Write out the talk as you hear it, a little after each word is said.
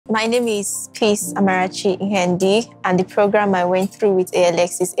My name is Peace Amarachi Hendi, and the program I went through with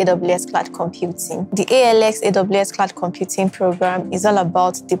ALX is AWS Cloud Computing. The ALX AWS Cloud Computing Program is all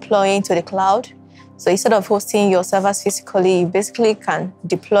about deploying to the cloud. So instead of hosting your servers physically, you basically can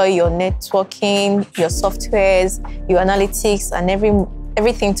deploy your networking, your softwares, your analytics, and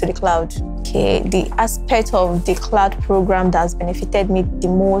everything to the cloud. Okay, the aspect of the cloud program that has benefited me the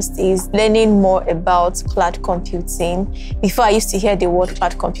most is learning more about cloud computing. Before, I used to hear the word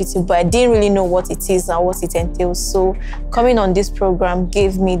cloud computing, but I didn't really know what it is and what it entails. So coming on this program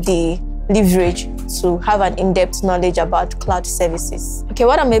gave me the leverage to have an in-depth knowledge about cloud services. Okay,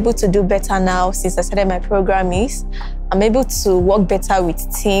 what I'm able to do better now since I started my program is I'm able to work better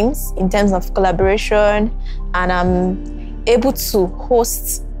with teams in terms of collaboration, and I'm able to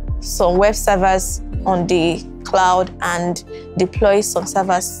host some web servers on the cloud and deploy some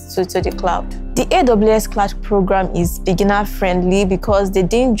servers to the cloud. The AWS Cloud Program is beginner friendly because they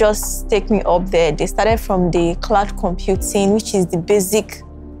didn't just take me up there. They started from the cloud computing, which is the basic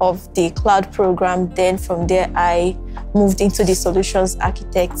of the cloud program. Then from there, I moved into the solutions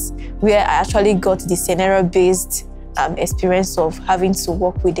architects, where I actually got the scenario-based experience of having to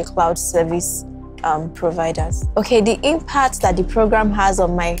work with the cloud service providers. Okay, the impact that the program has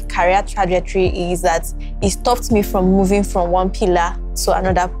on my career trajectory is that it stopped me from moving from one pillar to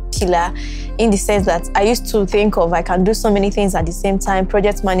another pillar, in the sense that I used to think of I can do so many things at the same time: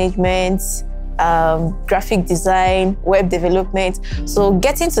 project management, graphic design, web development. So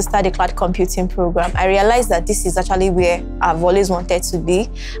getting to start the cloud computing program, I realized that this is actually where I've always wanted to be.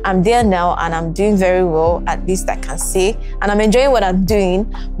 I'm there now and I'm doing very well, at least I can say, and I'm enjoying what I'm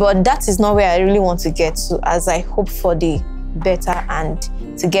doing, but that is not where I really want to get to, as I hope for the better and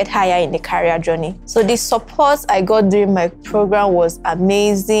to get higher in the career journey. So the support I got during my program was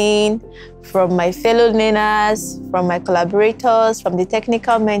amazing, from my fellow learners, from my collaborators, from the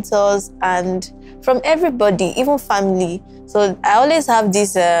technical mentors, and from everybody, even family. So I always have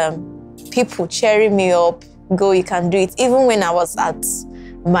these people cheering me up, go, you can do it, even when I was at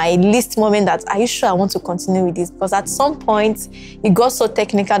my least moment that, are you sure I want to continue with this? Because at some point, it got so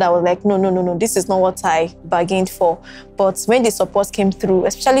technical that I was like, no, this is not what I bargained for. But when the support came through,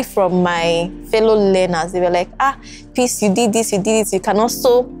 especially from my fellow learners, they were like, Peace, you did this, you can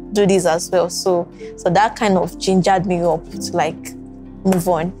also do this as well. So that kind of gingered me up to like move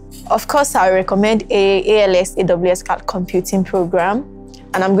on. Of course, I recommend ALX AWS Cloud Computing Program.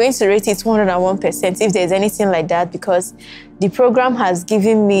 And I'm going to rate it 101% if there's anything like that, because the program has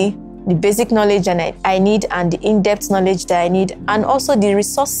given me the basic knowledge I need and the in-depth knowledge that I need. And also the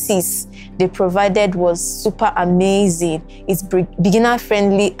resources they provided was super amazing. It's beginner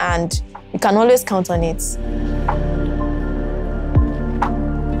friendly and you can always count on it.